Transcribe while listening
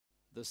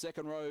The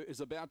second row is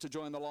about to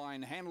join the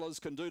line. Handlers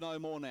can do no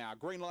more now.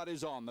 Green light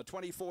is on. The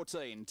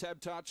 2014 Tab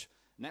Touch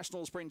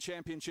National Sprint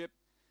Championship.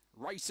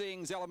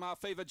 Racing, Zalamar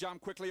Fever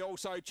jump quickly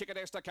also. Chicken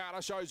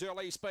Estacada shows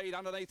early speed.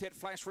 Underneath it,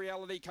 Flash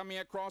Reality coming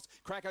across.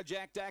 Cracker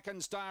Jack Dack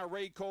and Star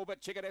Recall, but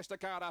Chicken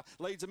Estacada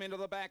leads them into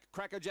the back.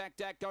 Cracker Jack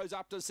Dack goes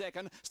up to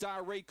second.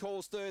 Star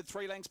Recall's third,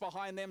 3 lengths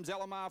behind them.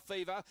 Zalamar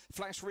Fever,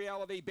 Flash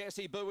Reality,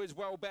 Bessie Boo is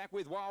well back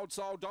with Wild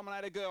Soul,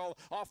 Dominator Girl.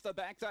 Off the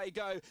back they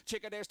go.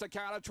 Chicken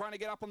Estacada trying to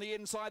get up on the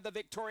inside. The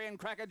Victorian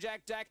Cracker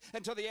Jack Dack,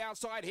 and to the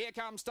outside, here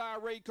comes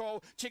Star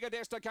Recall. Chicken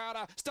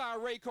Estacada, Star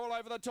Recall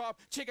over the top.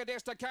 Chicken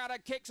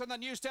Estacada kicks, and the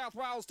New South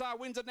Wales Star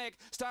wins it neck.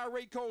 Star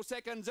Recall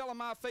second,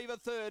 Zalamar Fever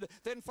third,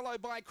 then followed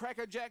by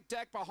Cracker Jack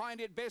Dack. Behind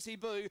it, Bessie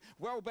Boo.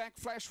 Well back,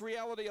 Flash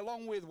Reality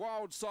along with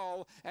Wild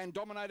Soul, and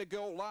Dominator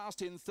Girl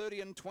last in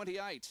 30 and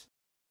 28.